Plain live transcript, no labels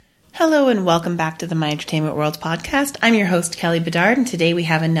Hello and welcome back to the My Entertainment World podcast. I'm your host, Kelly Bedard, and today we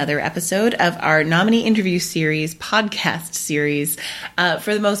have another episode of our nominee interview series, podcast series.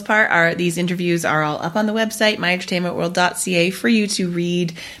 For the most part, these interviews are all up on the website, myentertainmentworld.ca, for you to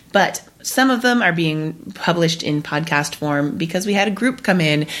read, but some of them are being published in podcast form because we had a group come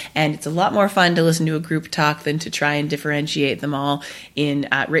in, and it's a lot more fun to listen to a group talk than to try and differentiate them all in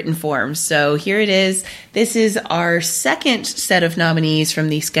written form. So here it is. This is our second set of nominees from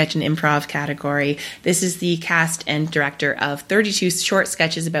the sketch and improv category. This is the cast and director of 32 Short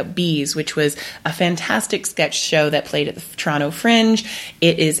Sketches About Bees, which was a fantastic sketch show that played at the Toronto Fringe.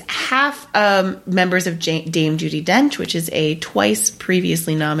 It is half members of Dame Judi Dench, which is a twice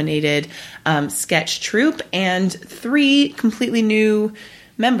previously nominated sketch troupe, and 3 completely new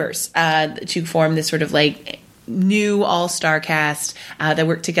members to form this sort of like new all-star cast that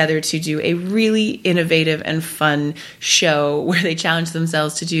work together to do a really innovative and fun show where they challenge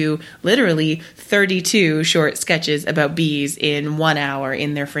themselves to do literally 32 short sketches about bees in 1 hour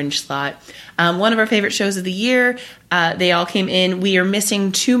in their Fringe slot. One of our favorite shows of the year. They all came in. We are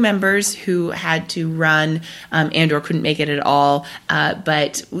missing 2 members who had to run and or couldn't make it at all.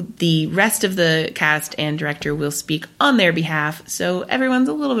 But the rest of the cast and director will speak on their behalf. So everyone's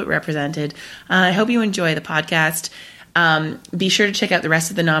a little bit represented. I hope you enjoy the podcast. Be sure to check out the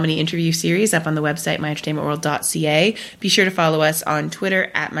rest of the nominee interview series up on the website, myentertainmentworld.ca. Be sure to follow us on Twitter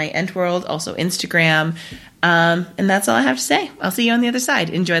at myentworld, also Instagram. And that's all I have to say. I'll see you on the other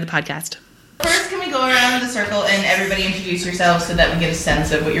side. Enjoy the podcast. First, can we go around in the circle and everybody introduce yourselves so that we get a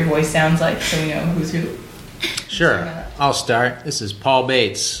sense of what your voice sounds like so we know who's who? Sure. I'll start. This is Paul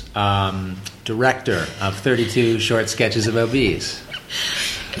Bates, director of 32 Short Sketches About Bees.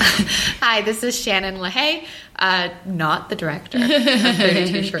 Hi, this is Shannon LaHaye, not the director of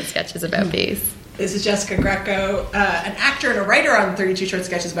 32 Short Sketches About Bees. This is Jessica Greco, an actor and a writer on 32 Short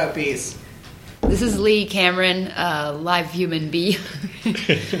Sketches About Bees. This is Lee Cameron, a live human bee.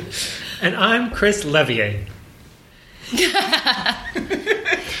 And I'm Chris Levier.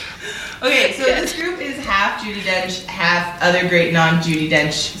 Okay, so this group is half Judi Dench, half other great non-Judi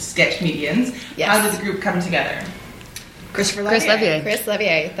Dench sketch comedians. Yes. How did the group come together? Chris Levier. Chris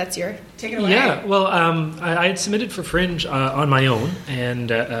Levier, that's your... Take it away. Yeah, well, I had submitted for Fringe on my own and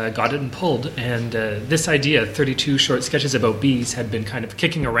got it and pulled. And this idea, 32 Short Sketches About Bees, had been kind of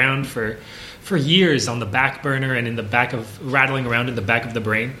kicking around for years on the back burner and rattling around in the back of the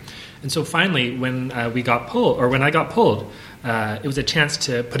brain. And so finally, when I got pulled, it was a chance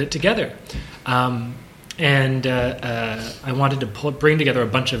to put it together. I wanted to bring together a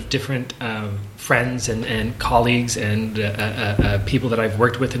bunch of different friends and colleagues and people that I've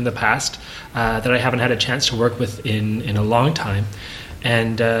worked with in the past that I haven't had a chance to work with in a long time.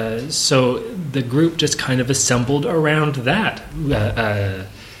 And so the group just kind of assembled around that.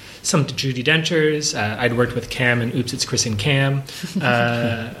 Some Judi Denchers. I'd worked with Cam and Oops, It's Chris and Cam.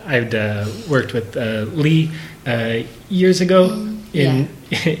 I'd worked with Lee years ago in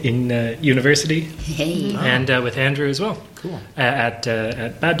university. Hey. And with Andrew as well. Cool. At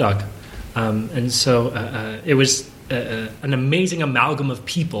Bad Dog. And so it was an amazing amalgam of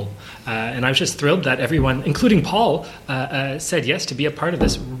people. And I was just thrilled that everyone, including Paul, said yes to be a part of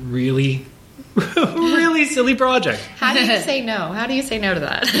this really silly project. How do you say no? How do you say no to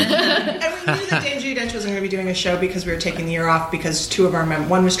that? And we knew that Dame Judi Dench wasn't going to be doing a show because we were taking the year off because 2 of our members,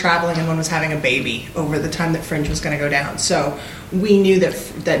 one was traveling and one was having a baby over the time that Fringe was going to go down. So we knew that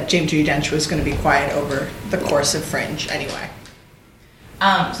Dame Judi Dench was going to be quiet over the course of Fringe anyway.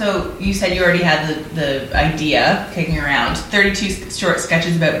 So you said you already had the idea kicking around. 32 Short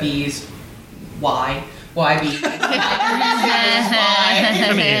Sketches About Bees. Why? Why bees?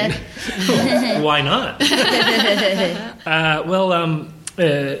 I mean, why not?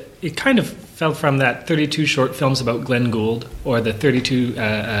 It kind of fell from that 32 short films about Glenn Gould or the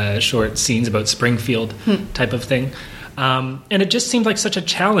 32 short scenes about Springfield type of thing. And it just seemed like such a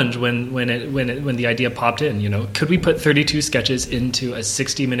challenge when the idea popped in. You know, could we put 32 sketches into a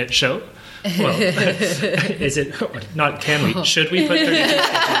 60-minute show? Well, is it not? Can we? Should we put 32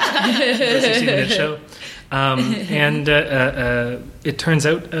 sketches into a 60-minute show? And it turns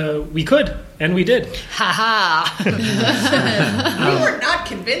out we could, and we did. Ha We were not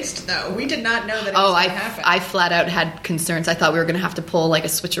convinced, though. We did not know that it was going to happen. I flat out had concerns. I thought we were going to have to pull like a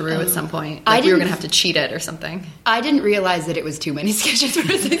switcheroo at some point. Like we were going to have to cheat it or something. I didn't realize that it was too many sketches for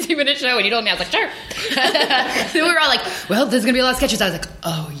a 60-minute show. When you told me, I was like, sure. Then we were all like, well, there's going to be a lot of sketches. I was like,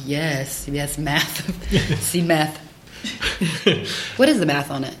 oh, yes, math. See math. What is the math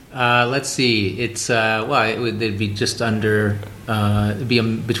on it? Let's see. It's it'd be just under. It'd be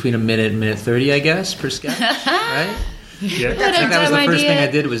between a minute and minute 30, I guess, per sketch, right? Yeah. I think that was the first thing I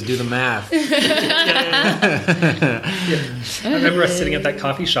did was do the math. I remember us sitting at that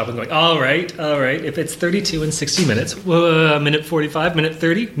coffee shop and going, all right, if it's 32 and 60 minutes, minute 45, minute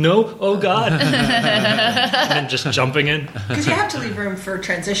 30, no, oh God. And then just jumping in. Because you have to leave room for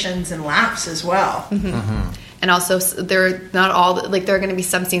transitions and laughs as well. Mm-hmm. And also, they're not all, like, there are going to be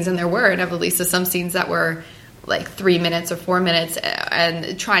some scenes, and there were inevitably, so some scenes that were like 3 minutes or 4 minutes,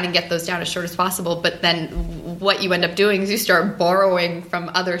 and trying to get those down as short as possible. But then what you end up doing is you start borrowing from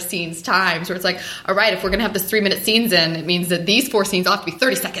other scenes times, where it's like, all right, if we're going to have this 3-minute scenes in, it means that these 4 scenes all have to be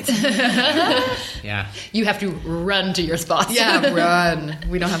 30 seconds. Yeah. You have to run to your spots. Yeah, run.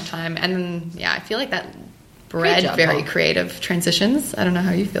 We don't have time. And yeah, I feel like that bred job, very Paul. creative transitions. I don't know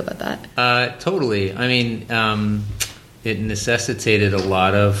how you feel about that. Totally. I mean, it necessitated a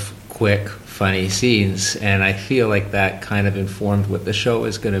lot of quick, funny scenes, and I feel like that kind of informed what the show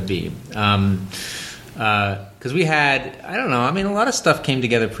was going to be. Because we had, I don't know, I mean, a lot of stuff came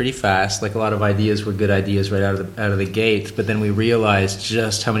together pretty fast. Like, a lot of ideas were good ideas right out of the gate, but then we realized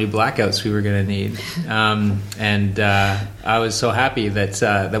just how many blackouts we were going to need. And I was so happy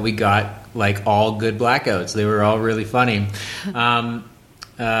that we got, like, all good blackouts. They were all really funny. My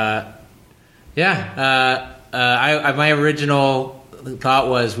original thought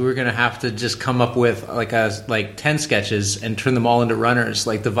was we were going to have to just come up with like 10 sketches and turn them all into runners,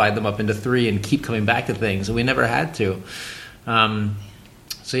 like divide them up into 3 and keep coming back to things, and we never had to.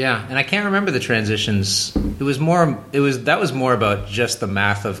 So yeah, and I can't remember the transitions. That was more about just the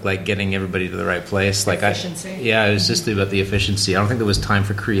math of, like, getting everybody to the right place. Like, efficiency. It was just about the efficiency. I don't think there was time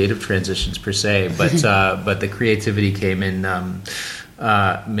for creative transitions per se, but but the creativity came in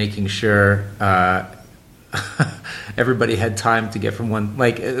making sure everybody had time to get from one,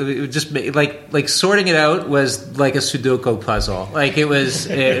 like, it would just like sorting it out was like a Sudoku puzzle. Like, it was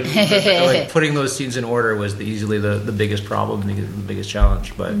like putting those scenes in order was easily the biggest problem, the biggest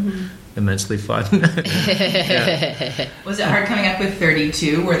challenge, but immensely fun. Yeah. Was it hard coming up with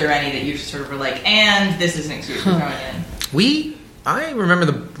 32? Were there any that you sort of were like, and this is an excuse for throwing in? I remember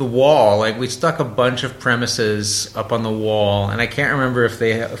the wall. Like, we stuck a bunch of premises up on the wall, and I can't remember if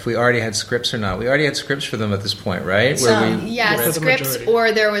we already had scripts or not. We already had scripts for them at this point, right? Scripts,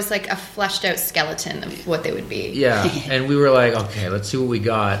 or there was like a fleshed out skeleton of what they would be. Yeah, and we were like, okay, let's see what we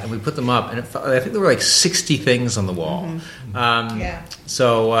got, and we put them up, and I think there were like 60 things on the wall.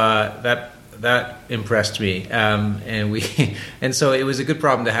 So that impressed me, and so it was a good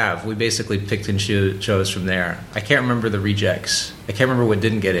problem to have. We basically picked and chose from there. I can't remember the rejects. I can't remember what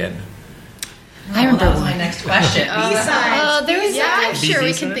didn't get in. I remember that was my next question. Oh, there was I'm sure we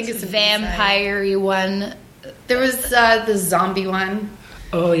B-sides? can think of some vampire-y one. There was the zombie one.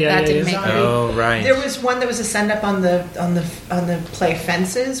 Oh yeah, That didn't make it. Oh, right. There was one that was a send up on the play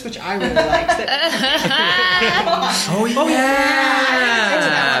Fences, which I really liked.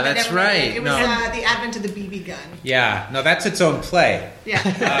 That's right. It was the advent of the BB gun. Yeah, no, that's its own play. Yeah.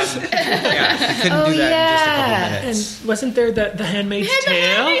 You couldn't do that in just a couple minutes. And wasn't there the Handmaid's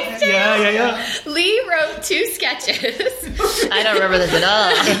Tale? Yeah. Lee wrote 2 sketches. I don't remember this at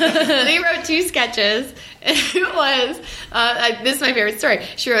all. Lee wrote 2 sketches. It was, this is my favorite story.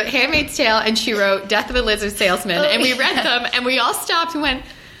 She wrote Handmaid's Tale and she wrote Death of a Lizard Salesman. And we read them and we all stopped and went,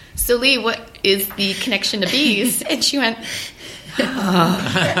 so Lee, what is the connection to bees? And she went, and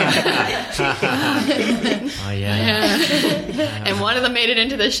one of them made it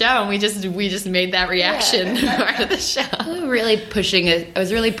into the show, and we just made that reaction part of the show. I was really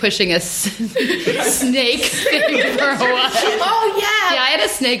pushing a snake thing for a while. Oh yeah, Yeah, I had a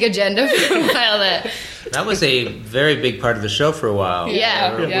snake agenda for a while. That was a very big part of the show for a while.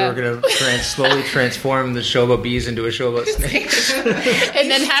 Yeah, We were going to slowly transform the show about bees into a show about snakes. And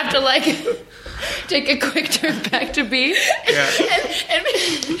then have to, like, take a quick turn back to bees.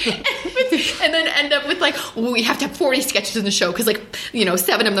 and then end up with like, well, we have to have 40 sketches in the show because, like,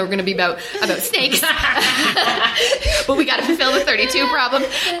 7 of them are going to be about snakes, but we got to fulfill the 32 problem,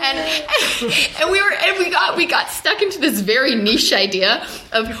 and we got stuck into this very niche idea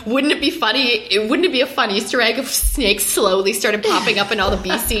of wouldn't it be a fun Easter egg if snakes slowly started popping up in all the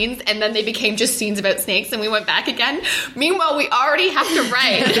bee scenes, and then they became just scenes about snakes, and we went back again. Meanwhile, we already have to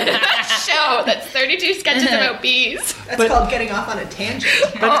write a show that's 32 sketches about bees. That's called getting off on a tangent.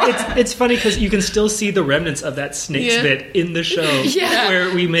 But it's funny because you can still see the remnants of that snakes bit in the show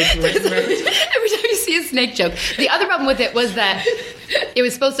where we make Every time you see a snake joke. The other problem with it was that it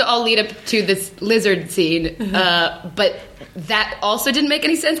was supposed to all lead up to this lizard scene, but that also didn't make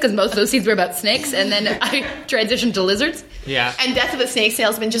any sense because most of those scenes were about snakes, and then I transitioned to lizards. Yeah. And Death of a Snake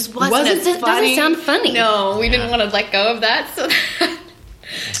Salesman just wasn't Wasn't as it- funny. doesn't sound funny. No, we didn't want to let go of that. So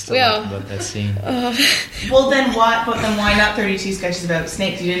still Well, laugh about that scene. Well, then why not 32 sketches about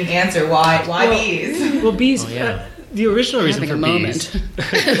snakes? You didn't answer. Why bees? Well, bees. Oh, yeah. The original reason Having for a bees. moment.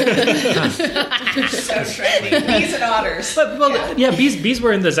 So trendy. Bees and otters. But bees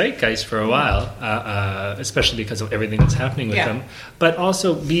were in the zeitgeist for a while, especially because of everything that's happening with Yeah. them. But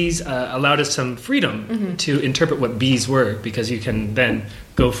also, bees allowed us some freedom to interpret what bees were, because you can then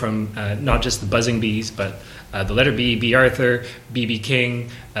go from not just the buzzing bees, but the letter B, B. Arthur, B.B. King,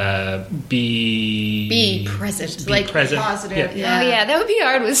 B. Be present. Be Like, present. Positive. Yeah. oh yeah, that would be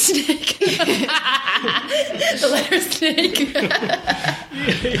hard with snake. The letter snake.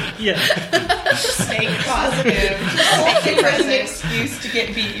 Yeah. Snake positive. It was an excuse to get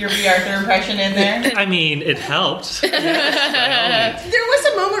your B. Arthur impression in there. I mean, it helped. There was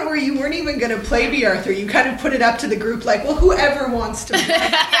a moment where you weren't even going to play B. Arthur. You kind of put it up to the group, like, well, whoever wants to. If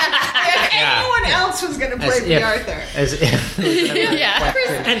anyone else was going to play B. Arthur. As if Yeah.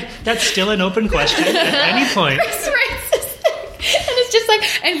 And that's still an open question at any point. Chris writes this thing. And it's just like,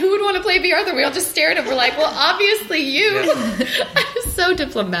 and who would want to play B. Arthur? We all just stare at him. We're like, well, obviously you. So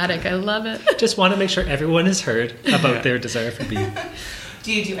diplomatic. I love it. Just want to make sure everyone is heard about their desire for B.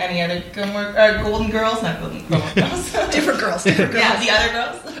 Do you do any other Golden Girls? Not Golden Girls. Different girls. Different girls. Yeah, the other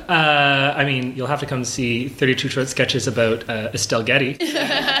girls. I mean, you'll have to come see 32 short sketches about Estelle Getty. Chris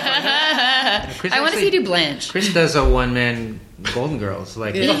I want to see actually- you do Blanche. Chris does a one-man Golden Girls,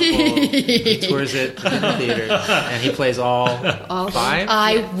 like a full, he tours it in the theater, and he plays all five?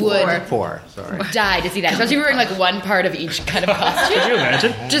 I would Four, sorry. die to see that. Especially if we're wearing like one part of each kind of costume. Could you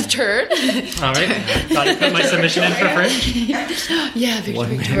imagine? Just turn. All right. Thought you put my submission in for Fringe? Yeah,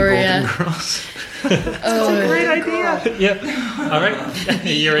 One-man Victoria. Golden Girls. Great idea. Yeah. All right.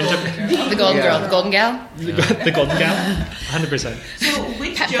 You're into The Golden Girl. The Golden Gal. the Golden Gal? 100%. So,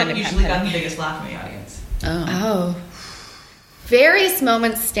 which joke usually got the biggest laugh from the audience? Oh. Various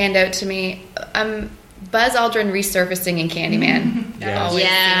moments stand out to me. Buzz Aldrin resurfacing in Candyman. Yeah. Always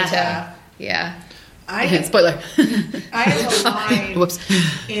Yeah. seemed to- yeah. Spoiler. I have a line Whoops.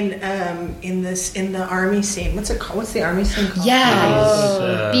 in the army scene. What's it called? What's the army scene called?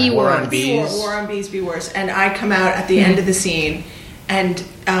 Yeah. Bee War on Wars. Bees. War on Bees, Bee Wars. And I come out at the end of the scene and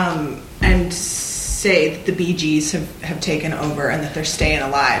say that the Bee Gees have taken over and that they're staying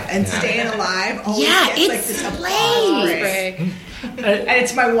alive. And staying alive always Yeah, gets like it's this applause great. break. And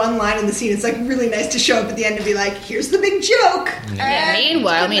it's my one line in the scene. It's like really nice to show up at the end and be like, here's the big joke. Yeah,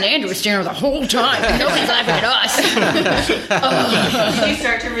 meanwhile, me and Andrew were staring the whole time. Nobody's laughing at us. Did you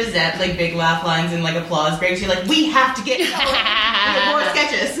start to resent like big laugh lines and like applause breaks? You're like, we have to get more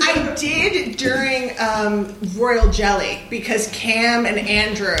sketches. I did during Royal Jelly because Cam and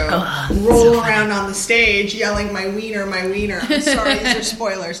Andrew roll around on the stage yelling, my wiener, my wiener. I'm sorry, these are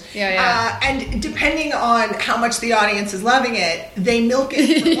spoilers. Yeah. And depending on how much the audience is loving it, they milk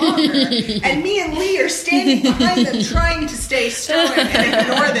it for longer. And me and Lee are standing behind them trying to stay stoic and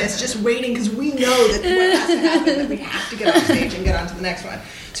ignore this, just waiting because we know that what has to happen, that we have to get off stage and get on to the next one.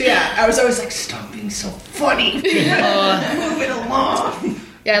 So yeah, I was always like, stop being so funny. Move it along.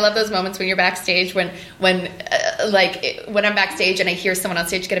 Yeah, I love those moments when you're backstage when I'm backstage and I hear someone on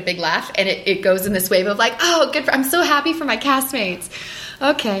stage get a big laugh and it goes in this wave of like, oh, good, I'm so happy for my castmates.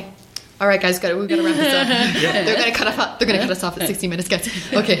 Okay. All right, guys, we got to wrap this up. They're going to cut us off at 60 minutes, guys.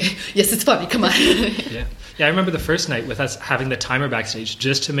 Okay. Yes, it's funny. Come on. Yeah. I remember the first night with us having the timer backstage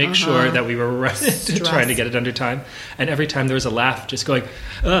just to make sure that we were trying to get it under time. And every time there was a laugh, just going,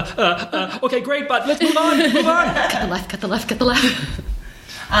 okay, great, but let's move on. Cut the laugh.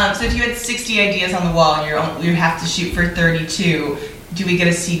 So if you had 60 ideas on the wall and you have to shoot for 32, do we get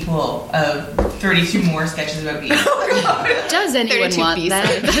a sequel of 32 more sketches about bees? Does anyone 32 want bees. that?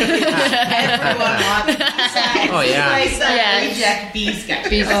 Everyone wants B-sides. Oh, yeah. B-sides, reject bee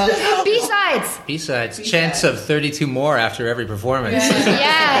sketches. B-sides. B-sides. Chance of 32 more after every performance.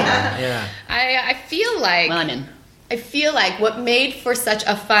 Yeah. Yeah. I feel like... Well, I'm in. I feel like what made for such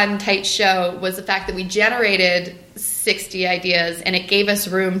a fun, tight show was the fact that we generated 60 ideas and it gave us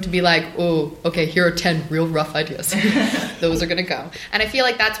room to be like, oh, okay, here are 10 real rough ideas. Those are going to go. And I feel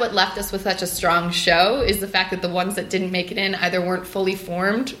like that's what left us with such a strong show is the fact that the ones that didn't make it in either weren't fully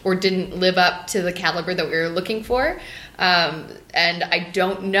formed or didn't live up to the caliber that we were looking for. And I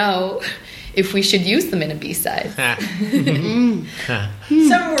don't know if we should use them in a B-side.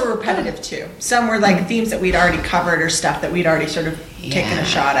 Some were repetitive too. Some were like themes that we'd already covered or stuff that we'd already sort of taken a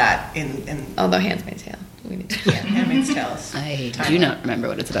shot at in Although Handmaid's Tale. We need to Handmaid's Tales. I do not remember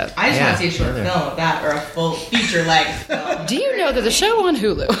what it's about. I just want to see a short Yeah. film of that or a full feature-length film. Do you know there's a show on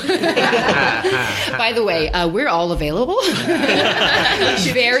Hulu? By the way, we're all available.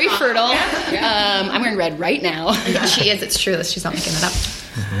 Very fertile. I'm wearing red right now. She is. It's true. She's not making that up.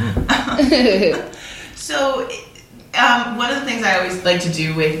 So, one of the things I always like to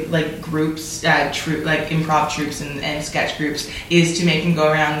do with like groups, like improv troupes and sketch groups, is to make them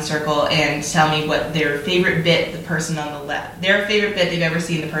go around the circle and tell me what their favorite bit they've ever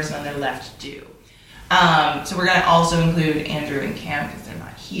seen the person on their left do. So we're going to also include Andrew and Cam because they're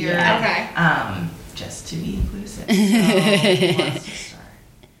not here. Yeah. Okay. Just to be inclusive. So, who wants to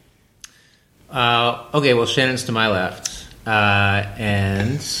start? Okay, well, Shannon's to my left.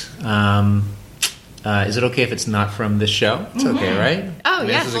 Is it okay if it's not from this show? It's okay, right? Oh, I mean,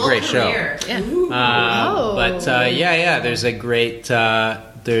 yeah. This is a great show.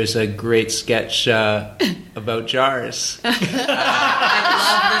 There's a great sketch about jars. I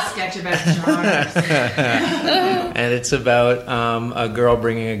love the sketch about jars. And it's about a girl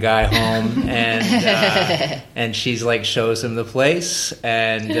bringing a guy home, and she's like shows him the place,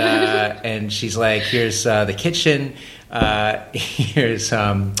 and she's like, here's the kitchen, here's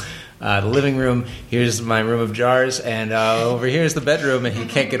the living room, here's my room of jars, and over here's the bedroom, and he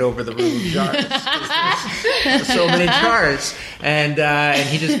can't get over the room of jars. There's so many jars, and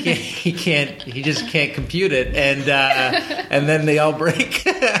he just can't compute it, and then they all break,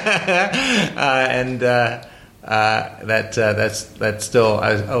 that's still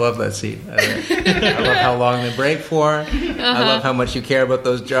I love that scene. I love how long they break for. I love how much you care about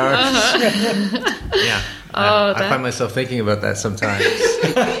those jars. Yeah. I find myself thinking about that sometimes.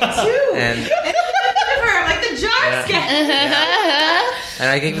 Me too. And like the jar sketch. And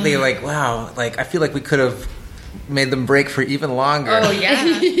I think they're like, wow, like I feel like we could have made them break for even longer. Oh yeah,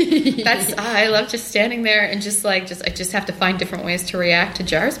 I love just standing there and I just have to find different ways to react to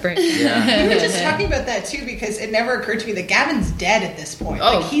jars breaking. Yeah. We were just talking about that too because it never occurred to me that Gavin's dead at this point.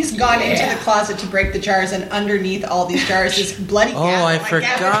 Oh, like he's gone into the closet to break the jars, and underneath all these jars is bloody. Oh, Gavin. I Like,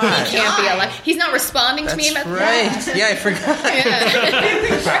 forgot. Gavin He can't be alive. He's not responding to me That's about right. Yeah, I forgot.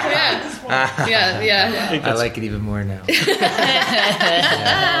 Yeah. I like it even more now. Yeah,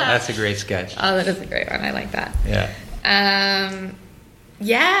 that's a great sketch. Oh, that is a great one. I like that. Yeah.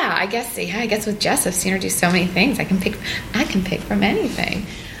 I guess with Jess, I've seen her do so many things. I can pick from anything.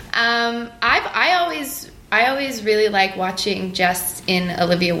 I always really like watching Jess in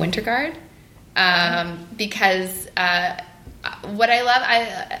Olivia Winterguard, because what I love,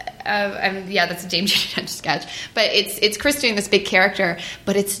 that's a James Judy Dench sketch, but it's Chris doing this big character,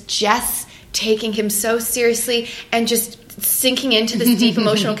 but it's Jess taking him so seriously and just sinking into this deep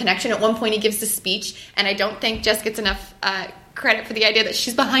emotional connection. At one point he gives a speech, and I don't think Jess gets enough credit for the idea that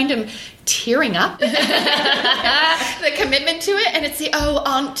she's behind him tearing up. The commitment to it, and it's the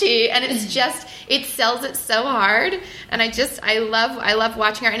auntie, and it's just, it sells it so hard, and I love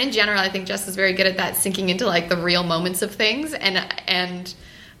watching her. And in general, I think Jess is very good at that, sinking into like the real moments of things, and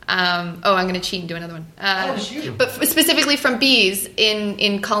I'm going to cheat and do another one. But specifically from Bees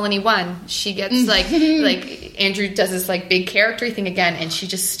in Colony 1, she gets like Andrew does this like big character thing again, and she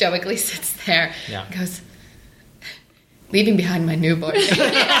just stoically sits there and goes, leaving behind my newborn.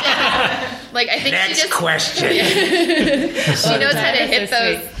 Like I think Next she just question. she knows how to hit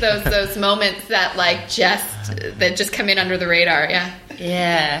those moments that like that just come in under the radar. Yeah.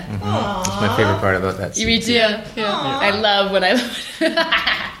 Yeah. That's my favorite part about that scene. Me too. Yeah. I love when I'm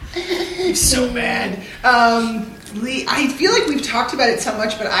so mad. Lee, I feel like we've talked about it so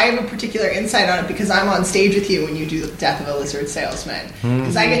much, but I have a particular insight on it because I'm on stage with you when you do the Death of a Lizard Salesman.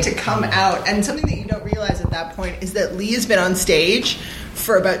 Because I get to come out, and something that you don't realize at that point is that Lee has been on stage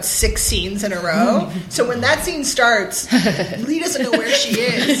for about 6 scenes in a row. So when that scene starts, Lee doesn't know where she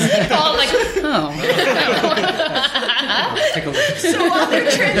is. all like, So while they're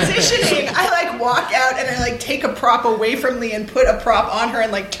transitioning, I like walk out and I like take a prop away from Lee and put a prop on her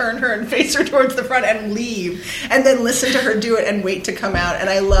and like turn her and face her towards the front and leave, and then listen to her do it and wait to come out. And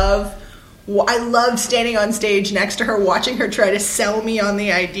I love standing on stage next to her, watching her try to sell me on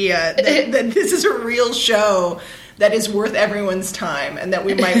the idea that this is a real show that is worth everyone's time and that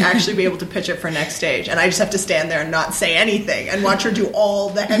we might actually be able to pitch it for next stage. And I just have to stand there and not say anything and watch her do all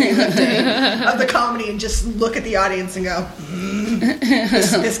the heavy lifting of the comedy and just look at the audience and go,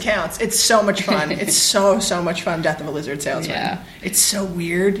 this counts. It's so much fun. It's so much fun, Death of a Lizard Salesman. Yeah. It's so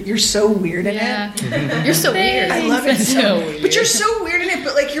weird. You're so weird in it. You're so weird. I love it so weird. But you're so weird in it,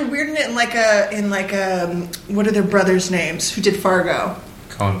 but like you're weird in it in like a what are their brothers' names who did Fargo?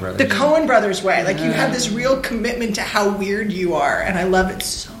 Coen Brothers. The Coen Brothers way. Like you have this real commitment to how weird you are, and I love it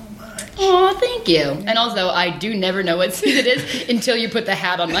so much. oh, thank you. And also, I do never know what scene it is until you put the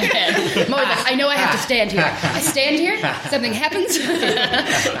hat on my head. I'm always like, I know I have to stand here. I stand here, something happens.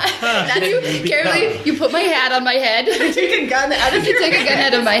 Carefully, you put my hat on my head. Take a gun out of You take a gun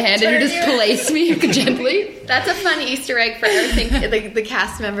out of my hand and you just place me gently. That's a fun Easter egg for everything. The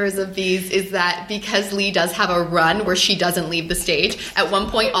cast members of these is that because Lee does have a run where she doesn't leave the stage, at one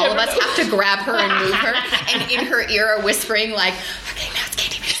point all of us have to grab her and move her, and in her ear are whispering like, "Okay, now it's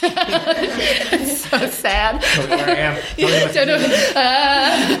Katie." It's so sad. Where I am. Yeah,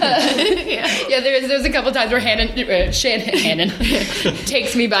 there's a couple times where Shannon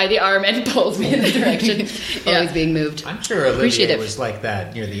takes me by the arm and pulls me in the direction. Always being moved. I'm sure Appreciate Olivia it. was like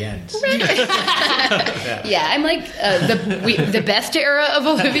that near the end. Yeah, I'm like the best era of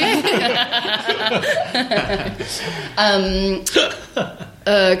Olivia.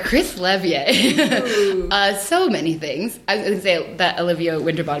 Chris Levier. So many things. I was going to say that Olivia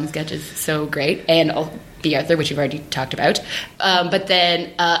Winterbottom sketch is so great, and B. Arthur, which you've already talked about. But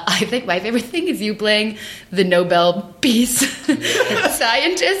then I think my favorite thing is you playing the Nobel Peace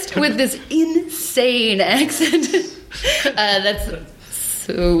scientist with this insane accent. That's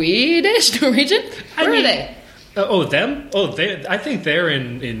Swedish, Norwegian. Where are they? Them? I think they're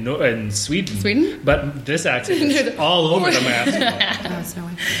in Sweden. Sweden? But this accent is all over the map.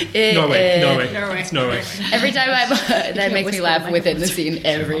 Norway. It's Norway. Every time that makes me laugh within the scene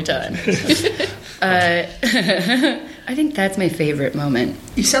every time. I think that's my favorite moment.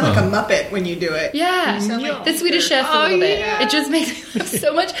 You sound like a Muppet when you do it. Yeah, You sound like the Swedish Chef a little bit. yeah. It just makes me laugh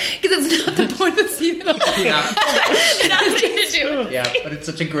so much because it's not the point of the scene at all. Yeah. Nothing to do. Yeah, but it's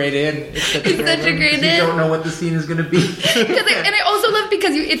such a great in. It's such a such a great You in. don't know what the scene is going to be. And I also love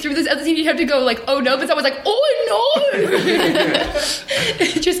because through this other scene you have to go like, oh no, but someone's like, oh no.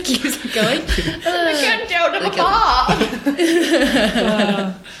 It just keeps going. Get down to the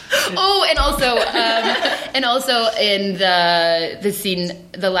Oh, and also in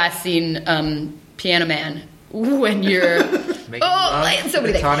the last scene, Piano Man, when you're so many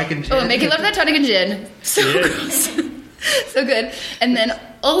things. Tonic and gin. Oh, making love that tonic and gin, so gross, so good. And then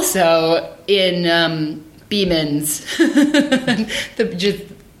also in Beeman's,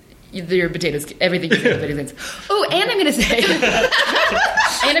 your potatoes, everything you say about things. Oh, and I'm gonna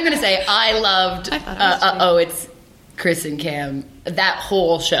say, I loved. It's Chris and Cam. That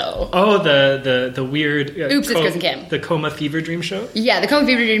whole show. Oh, the weird. Oops, it's Chris and Cam. The Coma Fever Dream show. Yeah, the Coma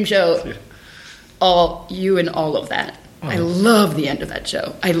Fever Dream show. All of that. Oh. I love the end of that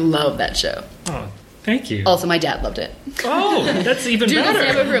show. I love that show. Oh, thank you. Also, my dad loved it. Oh, that's even Do the better.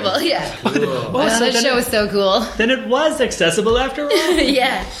 stamp approval. Yeah. Oh, so That then show was so cool. Then it was accessible after all.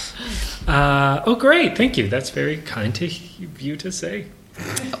 Yeah. Great. Tthank you. That's very kind to you to say.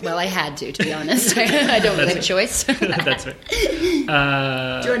 Well, I had to be honest. I don't really have a choice. That's right. Do you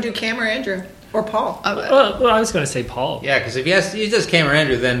want to do Cam or Andrew? Or Paul? Well, I was going to say Paul. Yeah, because if you just Cam or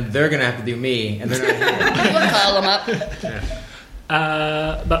Andrew, then they're going to have to do me, and they're not here. We'll call them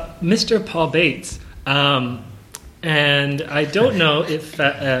up. But Mr. Paul Bates, and I don't know if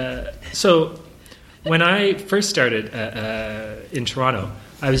so. When I first started in Toronto,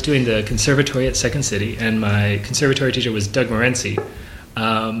 I was doing the conservatory at Second City, and my conservatory teacher was Doug Morency.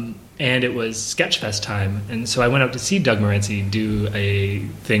 And it was Sketchfest time, and so I went out to see Doug Morency do a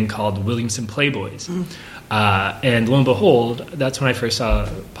thing called Williamson Playboys. And lo and behold, that's when I first saw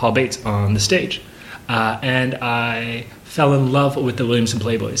Paul Bates on the stage. And I fell in love with the Williamson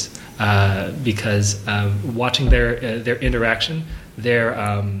Playboys because watching their interaction, their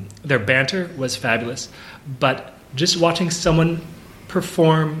banter was fabulous. But just watching someone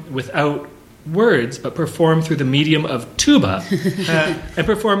perform without words, but perform through the medium of tuba and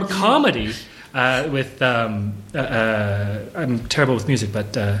perform comedy with I'm terrible with music,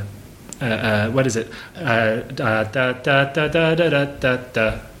 but what is it? I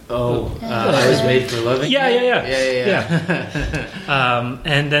was made for loving. Yeah.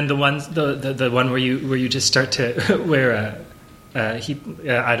 And then the one where you just start to where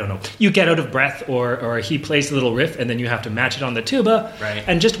I don't know. You get out of breath, or he plays a little riff, and then you have to match it on the tuba. Right.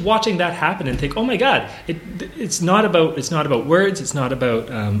 And just watching that happen, and think, oh my God, it's not about words. It's not about.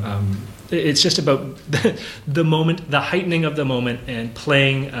 It's just about the moment, the heightening of the moment, and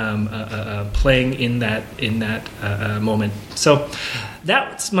playing in that moment. So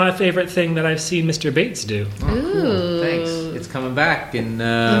that's my favorite thing that I've seen Mr. Bates do. Oh, cool. Thanks. It's coming back in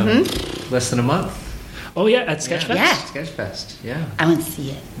less than a month. Oh yeah, at Sketchfest. Yeah. Sketchfest. Yeah. I want to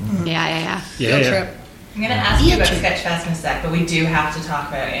see it. Yeah. Field trip. I'm going to ask you about Sketchfest in a sec, but we do have to talk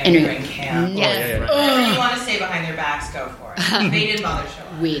about Andrew and Cam. Yes. Whatever you want to say behind their backs, go for it. They didn't bother showing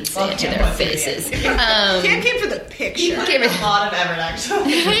up. We'd say it to Cam their was here faces. again. Cam came for the He picture. put in a lot of effort,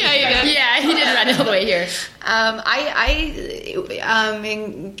 actually. Yeah, he did run all the way here. I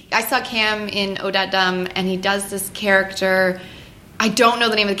saw Cam in Oh Dat Dumb, and he does this character. I don't know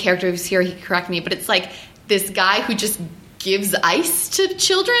the name of the character who's here. He can correct me, but it's like this guy who just gives ice to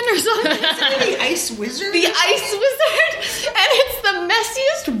children or something. The ice wizard? The ice wizard, and it's the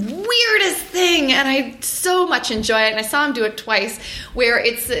messiest, weirdest thing, and I so much enjoy it. And I saw him do it twice, where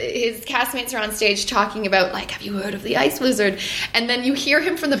it's his castmates are on stage talking about like, have you heard of the ice wizard? And then you hear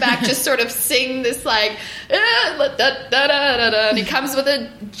him from the back just sort of sing this like, and he comes with a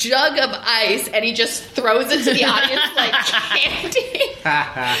jug of ice and he just throws it to the audience like candy.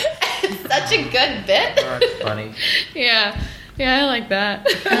 It's such a good bit. That's funny. Yeah, I like that.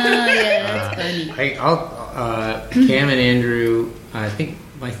 Yeah, that's funny. Cam and Andrew, I think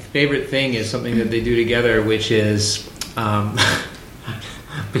my favorite thing is something that they do together, which is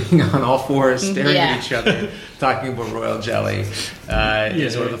being on all fours, staring at each other, talking about royal jelly.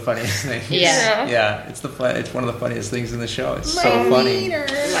 Is one of the funniest things. Yeah. It's one of the funniest things in the show. It's so funny.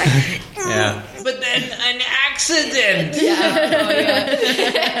 Yeah. But then an accident.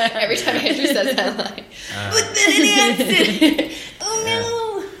 Every time Andrew says that line. But then an accident. Oh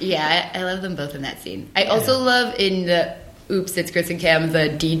no. Yeah, I love them both in that scene. I also love in the Oops, It's Chris and Cam, the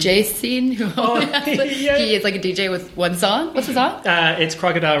DJ scene. He is like a DJ with one song. What's the song? It's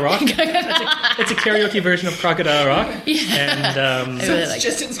Crocodile Rock. It's a karaoke version of Crocodile Rock. And It's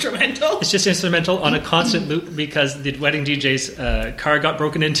just instrumental. it's just instrumental on a constant loop because the wedding DJ's car got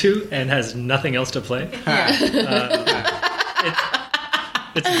broken into and has nothing else to play.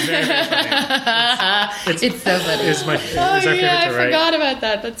 It's very, very funny. It's so funny. It's our favorite to I write. forgot about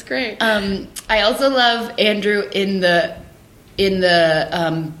that. That's great. I also love Andrew in the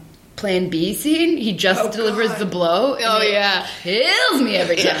Plan B scene. He just delivers the blow. Oh, yeah. Kills me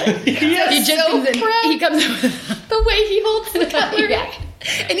every time. He just so comes in. proud. He comes in with The way he holds the cutlery.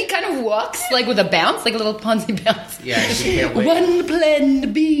 and he kind of walks like with a bounce, like a little Ponzi bounce. Yeah, you can't wait. One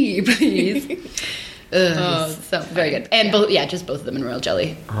Plan B, please. So very good, and just both of them in royal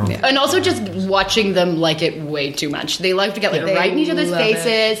jelly, and also just watching them like it way too much. They like to get like They right in each other's love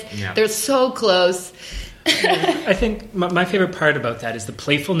faces. Yeah. They're so close. I think my favorite part about that is the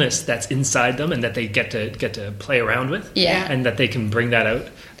playfulness that's inside them, and that they get to play around with. Yeah. And that they can bring that out,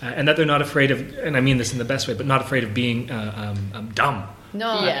 and that they're not afraid of. And I mean this in the best way, but not afraid of being dumb.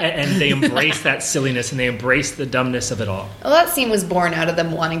 No. Yeah. And they embrace that silliness, and they embrace the dumbness of it all. Well, that scene was born out of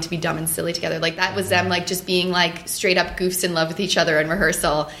them wanting to be dumb and silly together. Like, that was them, like, just being, like, straight up goofs in love with each other in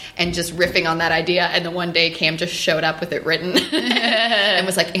rehearsal and just riffing on that idea. And then one day Cam just showed up with it written and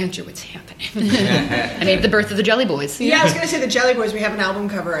was like, Andrew, what's happening? I mean, the birth of the Jelly Boys. Yeah, I was going to say the Jelly Boys. We have an album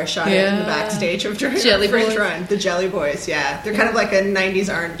cover. I shot it in the backstage of during Jelly our Fringe Boys. run. The Jelly Boys, yeah. They're kind of like a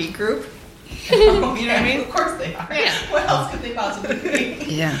 90s R&B group. You know what I mean? Of course they are. Yeah. What else could they possibly be?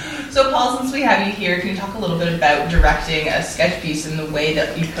 Yeah. So, Paul, since we have you here, can you talk a little bit about directing a sketch piece and the way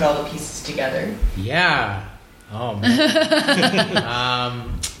that you put all the pieces together? Yeah. Oh man.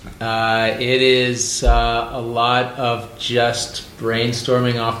 It is a lot of just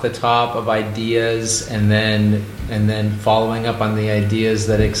brainstorming off the top of ideas, and then following up on the ideas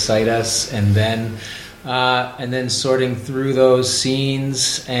that excite us, and then sorting through those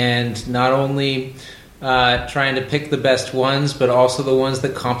scenes, and not only trying to pick the best ones, but also the ones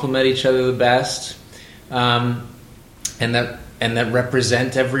that complement each other the best, and that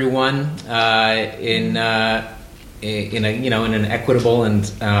represent everyone in an equitable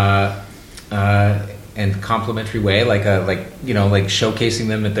and complementary way, like showcasing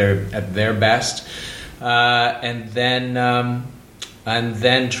them at their best, and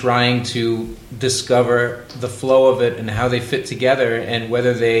then trying to discover the flow of it and how they fit together, and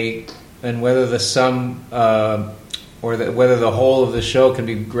whether the sum whether the whole of the show can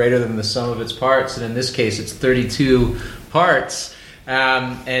be greater than the sum of its parts. And in this case, it's 32 parts.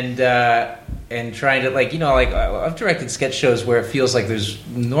 And trying to I've directed sketch shows where it feels like there's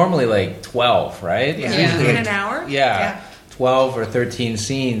normally like 12, right? Yeah. Usually In like an hour? Yeah, 12 or 13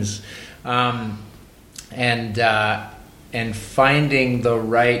 scenes, and finding the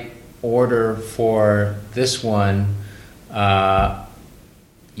right order for this one.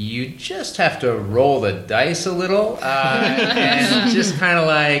 You just have to roll the dice a little, and just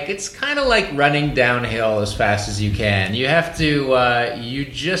it's kind of like running downhill as fast as you can. You have to, you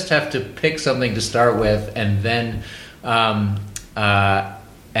just have to pick something to start with, and then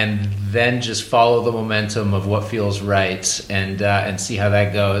just follow the momentum of what feels right, and see how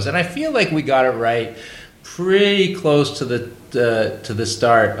that goes. And I feel like we got it right pretty close to the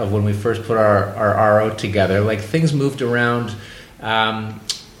start of when we first put our RO together. Like, things moved around.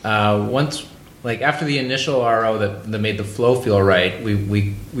 Once, like after the initial RO that made the flow feel right,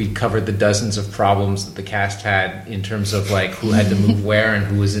 we covered the dozens of problems that the cast had in terms of like who had to move where and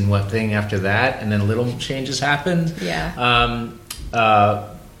who was in what thing after that, and then little changes happened. Yeah.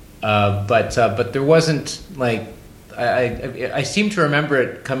 but there wasn't like I seem to remember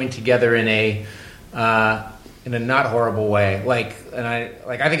it coming together in a not horrible way.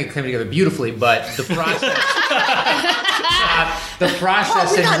 I think it came together beautifully, but the process. The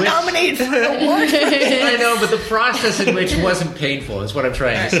process in which nominated for an award. I know, but the process in which wasn't painful is what I'm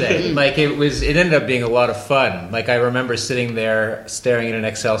trying to say. It ended up being a lot of fun. I remember sitting there staring at an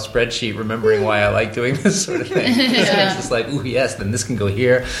Excel spreadsheet, remembering why I like doing this sort of thing. It's just like, ooh, yes, then this can go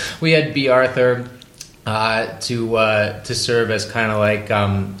here. We had B. Arthur to serve as kind of like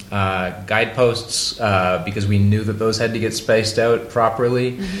guideposts because we knew that those had to get spaced out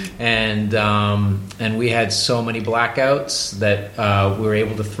properly, and we had so many blackouts that we were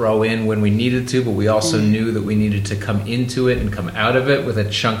able to throw in when we needed to, but we also knew that we needed to come into it and come out of it with a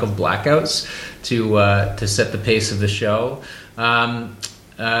chunk of blackouts to set the pace of the show.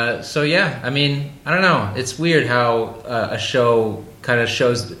 So yeah, I mean, I don't know. It's weird how a show kind of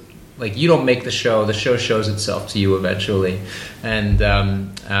shows. You don't make the show shows itself to you eventually, and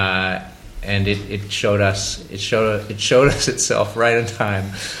it showed us itself right in time.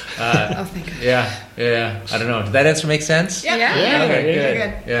 Oh, thank God. Yeah. I don't know. Did that answer make sense? Yeah. Okay,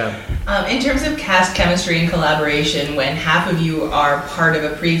 Good. Yeah. In terms of cast chemistry and collaboration, when half of you are part of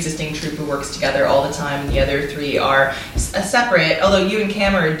a pre-existing troupe who works together all the time, and the other three are separate, although you and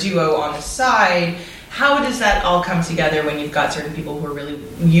Cam are a duo on the side, how does that all come together when you've got certain people who are really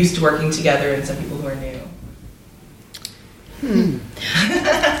used to working together and some people who are new?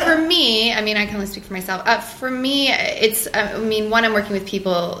 For me, I mean, I can only speak for myself. For me, it's, one, I'm working with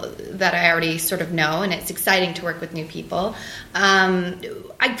people that I already sort of know, and it's exciting to work with new people.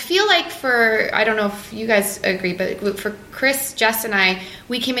 I feel like I don't know if you guys agree, but for Chris, Jess, and I,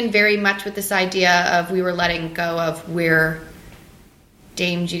 we came in very much with this idea of we were letting go of we're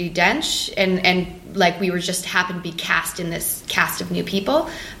Dame Judi Dench, and we were just happened to be cast in this cast of new people,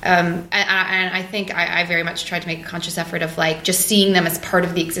 and I think I very much tried to make a conscious effort of just seeing them as part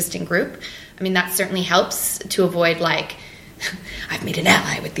of the existing group. I mean, that certainly helps to avoid I've made an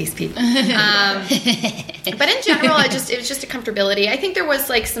ally with these people. But in general, it was just a comfortability. I think there was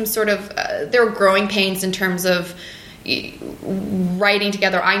some sort of there were growing pains in terms of writing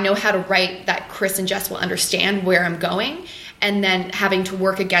together. I know how to write that Chris and Jess will understand where I'm going. And then having to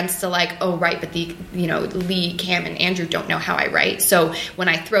work against but Lee, Cam, and Andrew don't know how I write. So when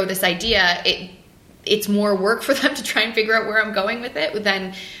I throw this idea, it's more work for them to try and figure out where I'm going with it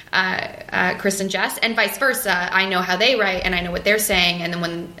than Chris and Jess, and vice versa. I know how they write, and I know what they're saying. And then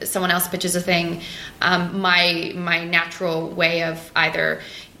when someone else pitches a thing, my natural way of either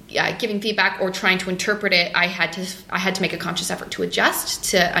giving feedback or trying to interpret it, I had to make a conscious effort to adjust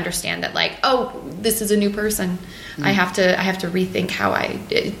to understand that this is a new person. I have to rethink how I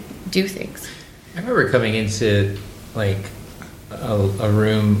do things. I remember coming into a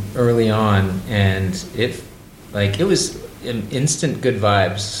room early on, and it was instant good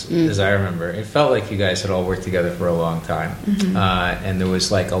vibes, as I remember. It felt like you guys had all worked together for a long time, and there was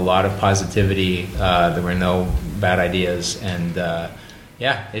a lot of positivity. There were no bad ideas, and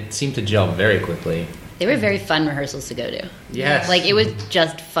it seemed to gel very quickly. They were very fun rehearsals to go to. Yes. It was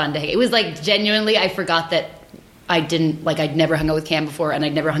just fun to hang. It was genuinely, I forgot that I'd never hung out with Cam before, and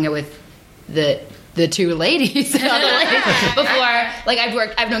I'd never hung out with the two ladies before.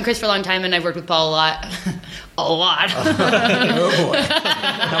 I've known Chris for a long time, and I've worked with Paul a lot. Oh boy.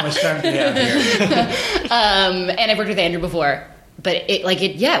 How much time do you have here? And I've worked with Andrew before. But it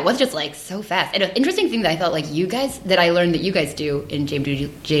was just so fast. And an interesting thing that I thought you guys, that I learned that you guys do in Dame Judi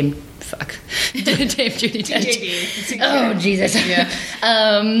Dench. Oh, Jesus. Yeah.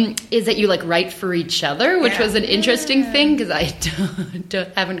 Is that you like write for each other, which was an interesting thing because I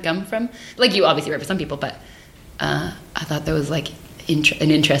haven't come from. Like, you obviously write for some people, but I thought that was like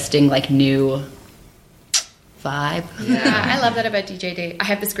an interesting like new vibe. Yeah, I love that about DJD. I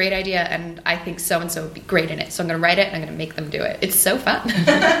have this great idea, and I think so and so would be great in it. So I'm going to write it, and I'm going to make them do it. It's so fun.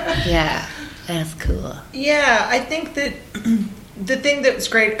 Yeah, that's cool. Yeah, I think that the thing that's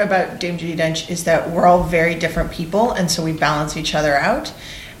great about Dame Judi Dench is that we're all very different people, and so we balance each other out.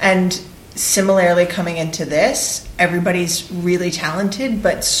 And similarly, coming into this, everybody's really talented,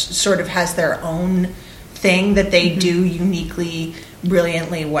 but sort of has their own thing that they do uniquely,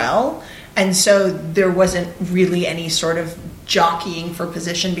 brilliantly well. And so there wasn't really any sort of jockeying for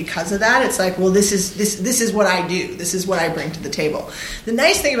position because of that. It's like, well, this is what I do. This is what I bring to the table. The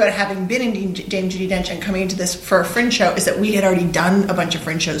nice thing about having been in Dame Judi Dench and coming into this for a Fringe show is that we had already done a bunch of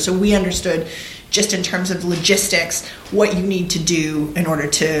Fringe shows, so we understood just in terms of logistics what you need to do in order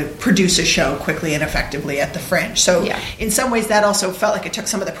to produce a show quickly and effectively at the Fringe. So in some ways that also felt like it took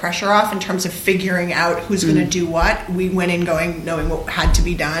some of the pressure off in terms of figuring out who's going to do what. We went in knowing what had to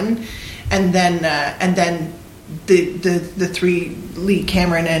be done, and then the three, Lee,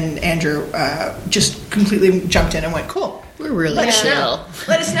 Cameron, and Andrew, just completely jumped in and went, cool. We're really Let us chill. know.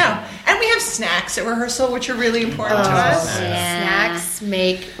 Let us know. And we have snacks at rehearsal, which are really important to us. Snacks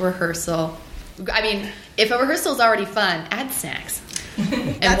make rehearsal. I mean, if a rehearsal is already fun, add snacks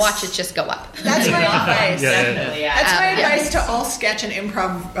and watch it just go up. That's my advice. Definitely, yeah. That's my advice to all sketch and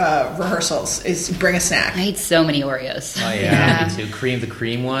improv rehearsals is bring a snack. I ate so many Oreos. Oh yeah, me too. The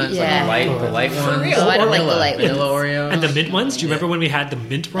cream ones, Yeah. like the light ones. real? Oh, I don't like the light ones. vanilla Oreos. And the mint ones? Do you remember when we had the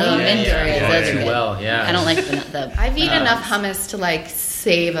mint ones? Oh, mint Oreos. Those are too good. well. Yeah, I don't like the I've eaten enough hummus to like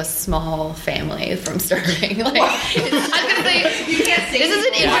save a small family from starving. Like, I was gonna say, You can't say this is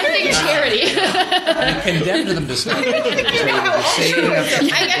an interesting charity. You condemned them to starve.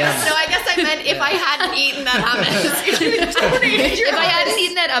 I guess I meant if I hadn't eaten that hummus. If I hadn't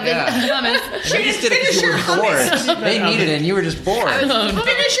eaten that oven hummus. You just did it because you were bored. They needed it, and you were just bored. Finish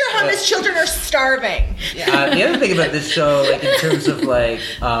your hummus. Children are starving. The other thing about this show, like in terms of like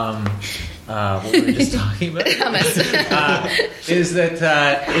what we were just talking about, is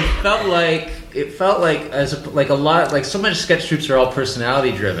that it felt like a lot like so much sketch troops are all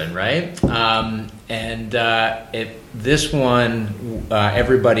personality driven, right? This one,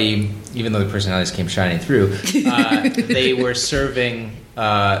 everybody, even though the personalities came shining through, they were serving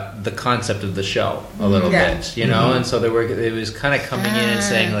the concept of the show a little bit, you know, and so it was kind of coming in and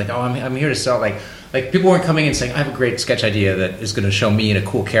saying like, oh, I'm here to sell like people weren't coming in saying I have a great sketch idea that is going to show me in a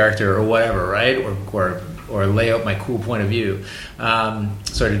cool character or whatever, right? Or lay out my cool point of view.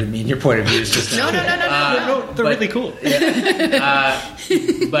 Sorry to demean your point of view. It's just No. They're really cool.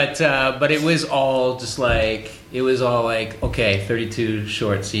 But it was all just like okay, 32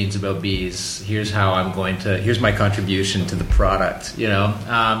 short scenes about bees. Here's my contribution to the product, you know.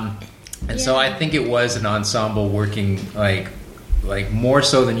 So I think it was an ensemble working like more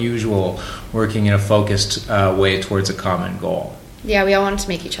so than usual, working in a focused way towards a common goal. Yeah, we all wanted to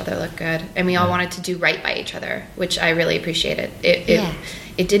make each other look good, and we all wanted to do right by each other, which I really appreciated.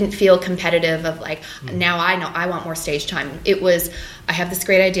 It didn't feel competitive of like, now I know I want more stage time. It was, I have this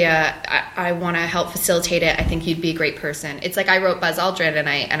great idea. I want to help facilitate it. I think you'd be a great person. It's like I wrote Buzz Aldrin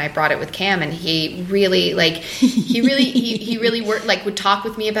and I brought it with Cam, and he really worked, like would talk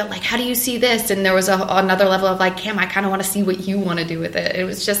with me about like, how do you see this? And there was another level of like, Cam, I kind of want to see what you want to do with it.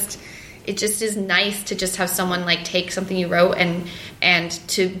 It just is nice to just have someone like take something you wrote and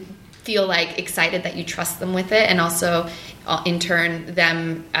to feel like excited that you trust them with it, and also in turn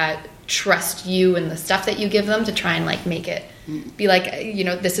them trust you and the stuff that you give them to try and like make it be like, you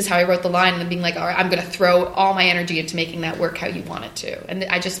know, this is how I wrote the line, and then being like, all right, I'm going to throw all my energy into making that work how you want it to. And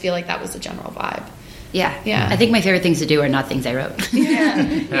I just feel like that was the general vibe. Yeah. I think my favorite things to do are not things I wrote.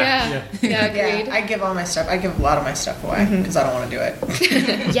 Yeah, agreed. I give all my stuff. I give a lot of my stuff away because I don't want to do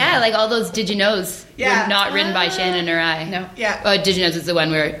it. Yeah, like all those Did You Knows were not written by Shannon or I. No. Yeah. Did You Knows is the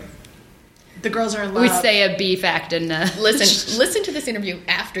one where The girls are in love. we say a B fact and Listen to this interview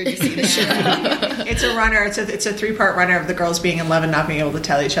after you see the show. It's a runner. It's a 3-part runner of the girls being in love and not being able to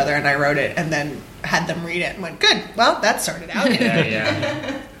tell each other. And I wrote it and then had them read it and went, good. Well, that sorted out.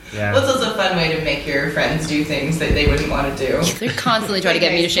 Yeah. Well, it's also a fun way to make your friends do things that they wouldn't want to do. they're constantly trying to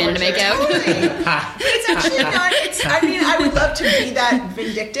get me to Shannon to make out. It's actually not. I would love to be that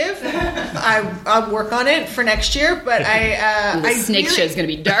vindictive. I'll work on it for next year. But The snake really, show's going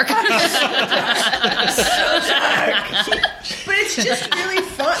to be dark. But it's just really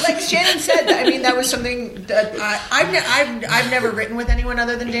fun. Like Shannon said, I mean, that was something that I've never written with anyone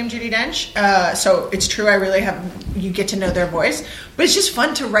other than Dame Judi Dench. So it's true. I really have. You get to know their voice, but it's just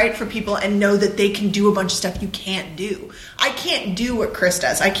fun to write for people and know that they can do a bunch of stuff you can't do. I can't do what Chris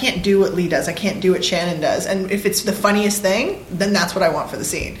does. I can't do what Lee does. I can't do what Shannon does. And if it's the funniest thing, then that's what I want for the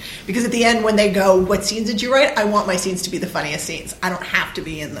scene. Because at the end, when they go, "What scenes did you write?" I want my scenes to be the funniest scenes. I don't have to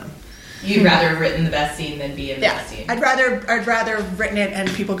be in them. You'd rather have written the best scene than be in the best scene. I'd rather have written it and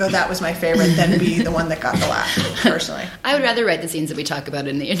people go, "That was my favorite," than be the one that got the laugh. Personally, I would rather write the scenes that we talk about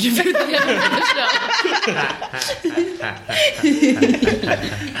in the interview than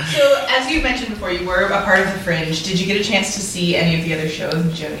So, as you mentioned before, you were a part of the Fringe. Did you get a chance to see any of the other shows?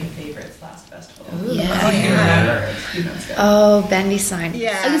 Did you have any favorites last festival? Oh, Bendy Sign.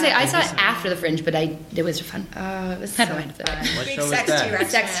 Yeah. I was gonna say I saw it after the Fringe, but it was fun. Oh, it was I so don't know. fun. What Big show was sex that?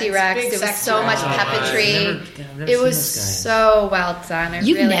 T-Rex. Sex fans. T-Rex. Big It was sex so much T-Rex. puppetry. I've never It seen was this, guys. so well done.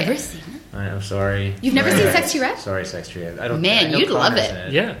 You've really, never seen it? I'm sorry. You've never seen Sex T-Rex? Sorry, Sex T-Rex. I don't. Man, I know you'd love Connor's it.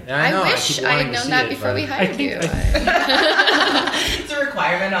 in Yeah. I know, wish keep I wanting had to known see that it, before but- we hired you. It's a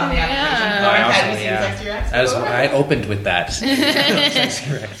requirement on the application Yeah. form. I also- Have you seen yeah. Sex T-Rex? I was- before? I opened with that. Sex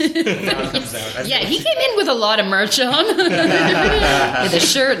T-Rex. Yeah, he came in with a lot of merch on. With the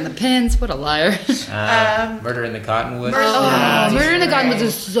shirt and the pins. What a liar. Murder in the Cottonwoods. Murder in the Cottonwoods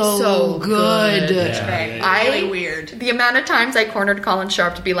is so good. Okay, I- really weird. The amount of times I cornered Colin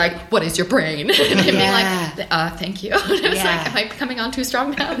Sharp to be like, "What is your brain?" and he'd be Yeah. like, "Thank you." And I was Yeah. like, "Am I coming on too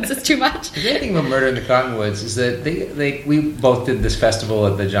strong now? Is this too much?" The great thing about Murder in the Cottonwoods is that we both did this festival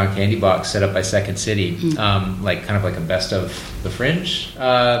at the John Candy Box set up by Second City, like kind of like a best of the Fringe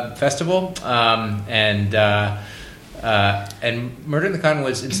festival, and Murder in the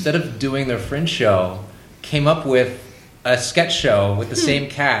Cottonwoods, instead of doing their Fringe show, came up with a sketch show with the same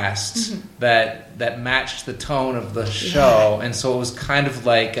cast that matched the tone of the show, and so it was kind of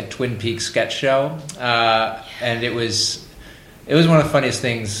like a Twin Peaks sketch show, and it was one of the funniest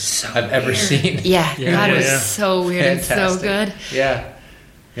things I've ever seen. Yeah, Yeah, God, it was yeah. so weird and so Fantastic. good.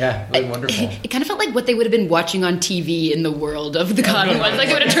 Yeah, really wonderful. It kind of felt like what they would have been watching on TV in the world of the Cottonwoods. Like,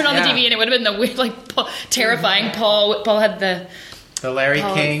 they would have turned on the Yeah. TV and it would have been the weird, like, terrifying Paul had the... The Larry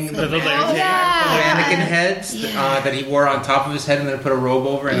King, the mannequin heads that he wore on top of his head and then put a robe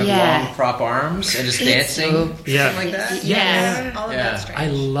over and Yeah. had long prop arms and just dancing. Yeah. Something like that. Yeah. All of Yeah. that's strange. I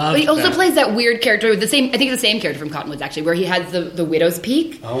love But he also that. plays that weird character, the same. I think it's the same character from Cottonwoods, actually, where he has the widow's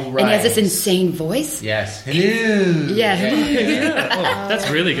peak. Oh, And he has this right. insane voice. Yes. Hello. Yeah. Yeah. Oh, that's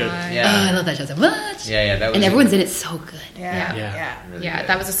really good. Oh, I Yeah. love that show so much. Yeah, that was And everyone's in it so good. Yeah, Yeah. yeah. really Yeah, good.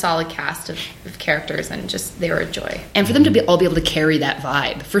 that was a solid cast of characters, and just they were a joy. And for them to all be able to carry that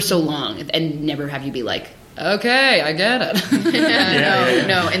vibe for so long and never have you be like, okay, I get it.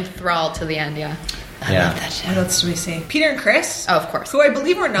 No, enthralled to the end. Yeah. Yeah. What else do we see? Peter and Chris. Oh, of course. Who I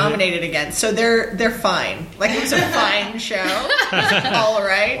believe were nominated again, so they're fine. Like, it was a fine show. All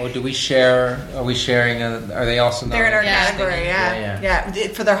right. Oh, do we share? Are we sharing? Are they also? They're in our nominated? category, Yeah. yeah,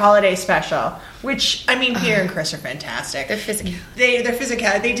 for their holiday special. Which, I mean, Peter and Chris are fantastic. They're physical. They're physical.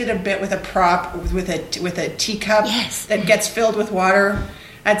 They did a bit with a prop with a teacup Yes. that gets filled with water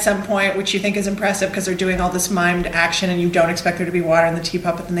at some point, which you think is impressive because they're doing all this mimed action and you don't expect there to be water in the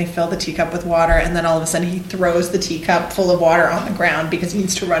teacup, but then they fill the teacup with water and then all of a sudden he throws the teacup full of water on the ground because he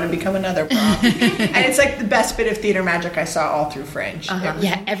needs to run and become another prop. And it's like the best bit of theater magic I saw all through Fringe. It was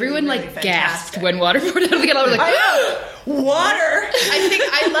Yeah, everyone really, like really gasped fantastic. when water poured out of the kettle. I was like, I know! Water! I think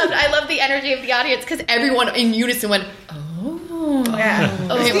I loved the energy of the audience because everyone in unison went, Yeah.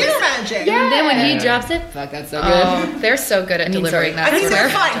 Oh, it Theater was- magic. Yeah. and then when he drops it, fuck, that's so good. "Oh, they're so good at delivering sorry. that." I mean, they're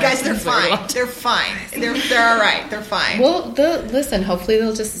swear. fine, guys. They're fine. They're fine. They're all right. They're fine. Well, listen. Hopefully,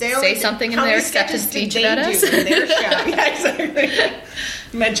 they'll just They say only- something in how their many acceptance sketches did speech they about do us. in their show? Yeah, exactly.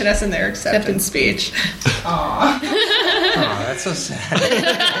 Mention us in their acceptance speech. Aw. Oh, that's so sad.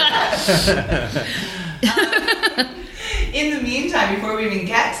 In the meantime, before we even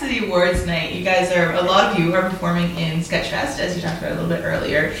get to the awards night, you guys a lot of you are performing in Sketchfest, as you talked about a little bit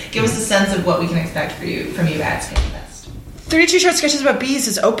earlier. Give us a sense of what we can expect from you at Sketchfest. 32 Short Sketches About Bees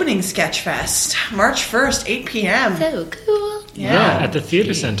is opening Sketchfest March 1st, 8 p.m. So cool. Yeah, at the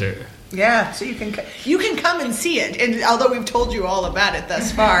theater center. Yeah, so you can come and see it. And although we've told you all about it thus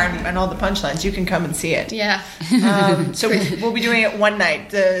far and all the punchlines, you can come and see it. Yeah. So we'll be doing it one night.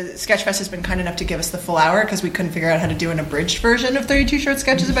 The Sketchfest has been kind enough to give us the full hour because we couldn't figure out how to do an abridged version of 32 Short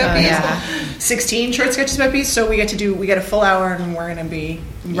Sketches About Bees. yeah. 16 Short Sketches About Bees. So we get a full hour and we're going to be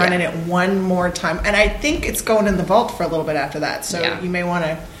running it one more time. And I think it's going in the vault for a little bit after that. So Yeah. you may want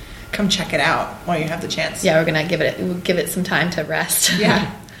to come check it out while you have the chance. Yeah, we're gonna give it some time to rest.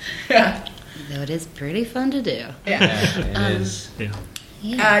 Yeah. Yeah. Though it is pretty fun to do. Yeah. Yeah, it is.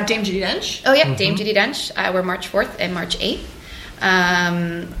 Yeah. Dame Judi Dench. Oh yeah, Dame Judi Dench. We're March 4th and March 8th,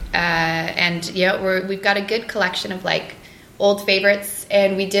 and yeah, we've got a good collection of like old favorites,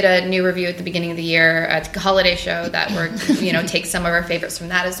 and we did a new review at the beginning of the year, a holiday show that we're take some of our favorites from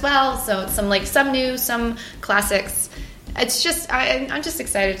that as well. So it's some new, some classics. It's just I'm just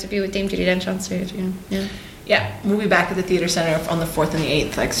excited to be with Dame Judi Dench on stage. Yeah. Yeah, we'll be back at the Theater Center on the 4th and the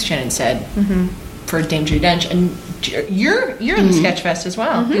 8th, like Shannon said, for Dame Judi Dench. And you're in the Sketchfest as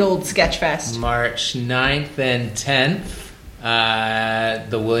well, the old Sketchfest. March 9th and 10th,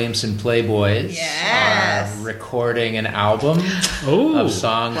 the Williamson Playboys Yes. are recording an album Oh. of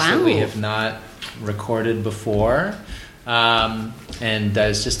songs that we have not recorded before. And I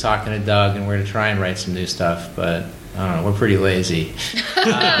was just talking to Doug, and we're going to try and write some new stuff, but I don't know, we're pretty lazy.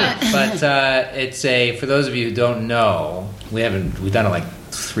 But it's for those of you who don't know, we've done it like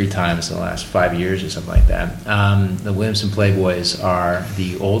 3 times in the last 5 years or something like that. The Williamson Playboys are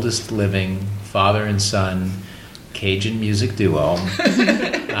the oldest living father and son Cajun music duo.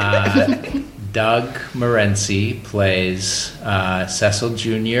 Doug Morency plays Cecil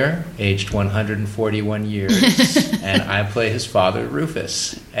Jr., aged 141 years, and I play his father,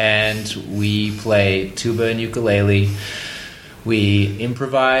 Rufus. And we play tuba and ukulele. We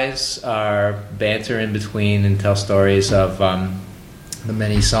improvise our banter in between and tell stories of the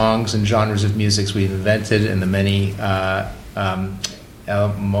many songs and genres of music we've invented and the many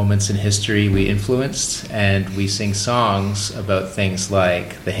moments in history we influenced, and we sing songs about things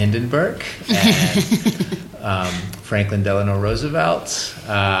like the Hindenburg and Franklin Delano Roosevelt,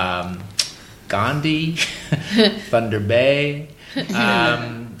 Gandhi, Thunder Bay,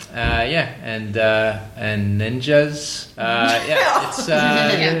 and ninjas.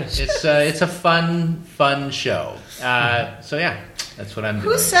 It's a fun show. So yeah. That's what I'm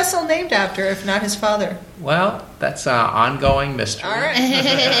doing. Who's Cecil named after, if not his father? Well, that's an ongoing mystery. All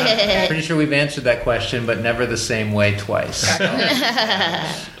right. Pretty sure we've answered that question, but never the same way twice. So,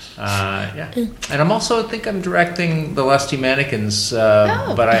 yeah. And I think I'm directing The Lusty Mannequins,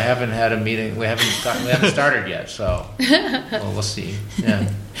 but I haven't had a meeting. We haven't started yet, so we'll see. Yeah.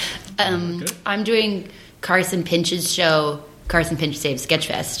 I'm doing Carson Pinch's show, Carson Pinch Saves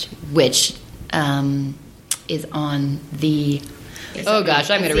Sketchfest, which is on the... Oh gosh,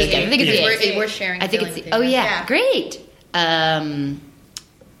 I'm going to risk it. I think it's the we're sharing. I think it's the. feeling Oh with you. yeah, great.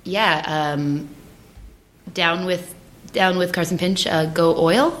 Down with Carson Pinch. Go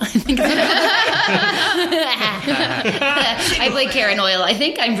Oil. I think. I play Karen Oil. I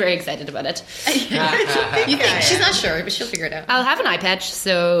think I'm very excited about it. You think she's not sure, but she'll figure it out. I'll have an eye patch,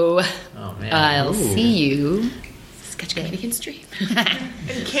 so I'll Ooh. see you. Sketch Comedian Stream.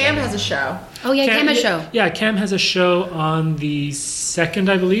 And Cam has a show. Oh yeah, Cam has a show. Yeah, Cam has a show on the 2nd,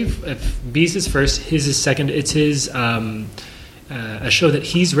 I believe. If B's is first, his is second. It's his a show that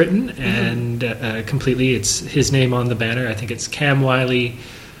he's written, and completely, it's his name on the banner. I think it's Cam Wiley,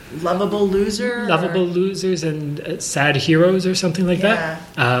 Lovable Loser. Lovable Losers and Sad Heroes or something like that.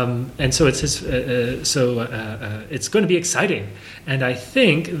 And so it's his. It's going to be exciting, and I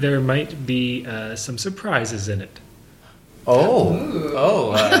think there might be some surprises in it. Do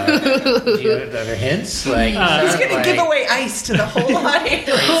you have other hints? Like He's going to give away ice to the whole audience.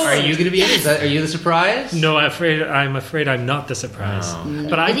 Are you going to be? Are you the surprise? No, I'm afraid I'm not the surprise. Oh.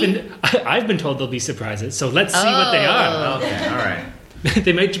 But I've been told there'll be surprises. So let's see what they are. Okay, all right.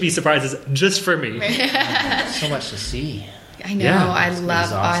 They might be surprises just for me. So much to see. I know. Yeah. I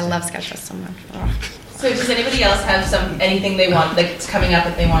exhausting. love Sketchfest so much. Oh. So does anybody else have anything they want, like it's coming up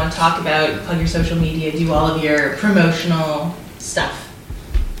that they want to talk about, plug your social media, do all of your promotional stuff?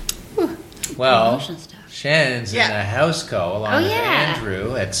 Well, Promotion stuff. Shannon's in the House Co. along with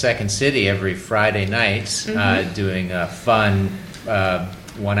Andrew at Second City every Friday night, doing a fun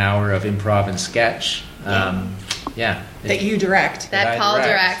 1 hour of improv and sketch. That you direct. That Paul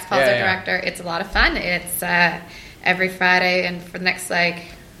directs. Paul's Yeah, our yeah. director. It's a lot of fun. It's every Friday, and for the next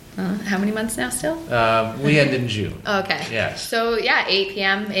how many months now still? We end in June. Okay. Yes. So 8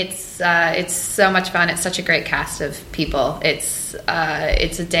 p.m. It's so much fun. It's such a great cast of people. It's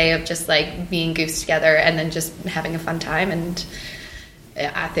a day of just like being goofs together and then just having a fun time. And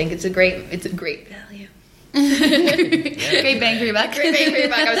I think it's a great value. Great bang for your buck. Great bang for your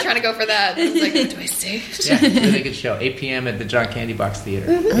buck. I was trying to go for that. I was like, do I stay? Yeah, really good show. 8 p.m. at the John Candy Box Theater.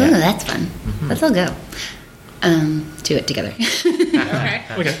 Oh, that's fun. Let's all go. To it together. Okay.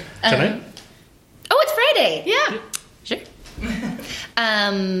 Okay. Tonight? Oh, it's Friday. Yeah. Sure.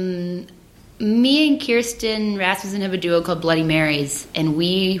 Me and Kirsten Rasmussen have a duo called Bloody Marys, and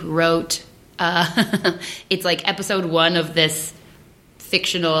we wrote. It's like episode 1 of this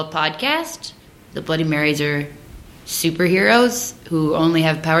fictional podcast. The Bloody Marys are superheroes who only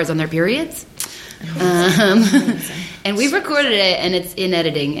have powers on their periods. And we've recorded it, and it's in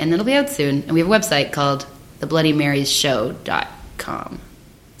editing, and it'll be out soon. And we have a website called thebloodymaryshow.com.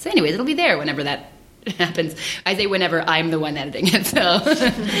 So anyways, it'll be there whenever that happens. I say whenever I'm the one editing it, so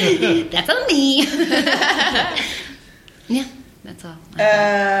that's on me. Yeah, that's all.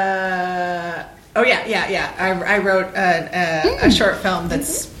 I wrote a short film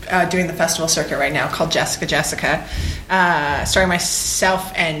that's doing the festival circuit right now called Jessica. starring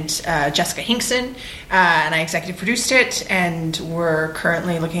myself and Jessica Hinkson, and I executive produced it, and we're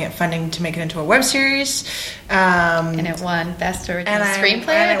currently looking at funding to make it into a web series. And it won Best Original Screenplay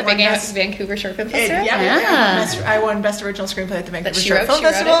at the Vancouver Short Film Festival. I won Best Original Screenplay at the Vancouver Short Film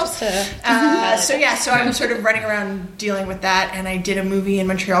Festival. So I'm sort of running around dealing with that, and I did a movie in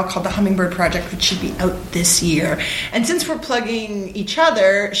Montreal called The Hummingbird Project, which should be out this year. And since we're plugging each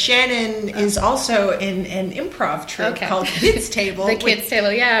other, Shannon is also in an improv troupe called Kids Table. The Kids Table,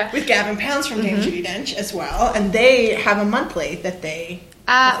 with Gavin Pounds from Dame Judi Dench as well, and they have a monthly that they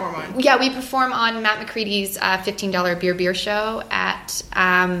perform on. Yeah, we perform on Matt McCready's $15 beer show at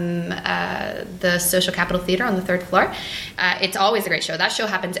the Social Capital Theatre on the 3rd floor. It's always a great show. That show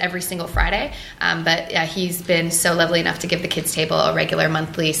happens every single Friday, but he's been so lovely enough to give the Kids Table a regular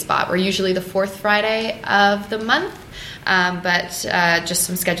monthly spot. We're usually the 4th Friday of the month, but just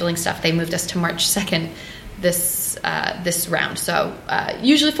some scheduling stuff. They moved us to March 2nd this round. So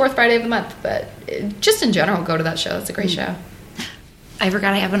usually 4th Friday of the month, but just in general, go to that show. It's a great show. I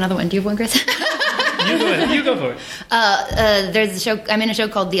forgot I have another one. Do you have one, Chris? You go for it. There's a show. I'm in a show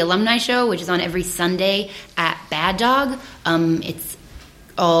called The Alumni Show, which is on every Sunday at Bad Dog. It's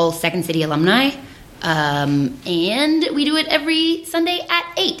all Second City alumni. And we do it every Sunday at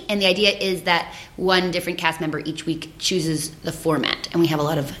 8. And the idea is that one different cast member each week chooses the format. And we have a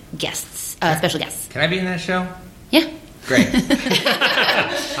lot of guests, special guests. Can I be in that show? Yeah. Great.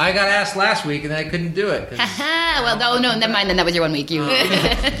 I got asked last week and I couldn't do it. Well, no, never mind. Then that was your 1 week.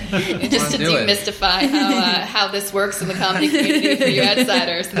 Just to demystify how this works in the comedy community for you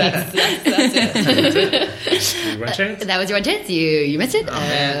outsiders. That's it. One chance? That was your one chance. You missed it.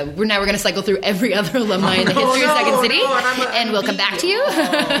 We're going to cycle through every other alumni in the history of Second City, and we'll come back to you.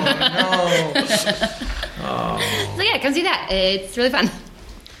 So yeah, come see that. It's really fun.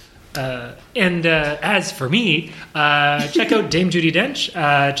 And as for me, check out Dame Judi Dench.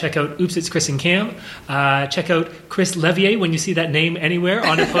 Check out Oops, It's Chris and Cam. Check out Chris Levier when you see that name anywhere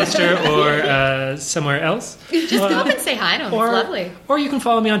on a poster or somewhere else. Just come up and say hi to him. It's lovely. Or you can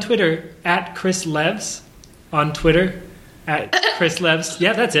follow me on Twitter at Chris Levs on Twitter at Chris Levs.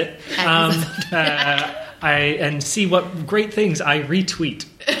 Yeah, that's it. And see what great things I retweet.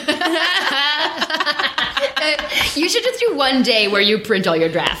 You should just do one day where you print all your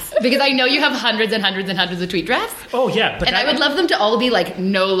drafts, because I know you have hundreds and hundreds and hundreds of tweet drafts. Oh yeah, but I would love them to all be like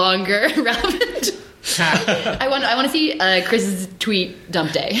no longer relevant. I want to see Chris's tweet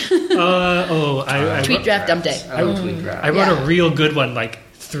dump day. Tweet draft dump day. I wrote a real good one like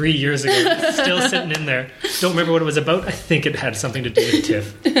 3 years ago. It's still sitting in there. Don't remember what it was about. I think it had something to do with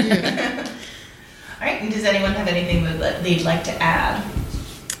TIFF. All right. And does anyone have anything that they'd like to add?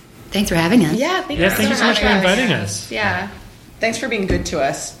 Thanks for having us. Yeah, thank you so much for inviting us. Yeah. Thanks for being good to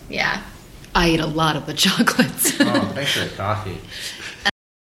us. Yeah. I ate a lot of the chocolates. Thanks for the coffee.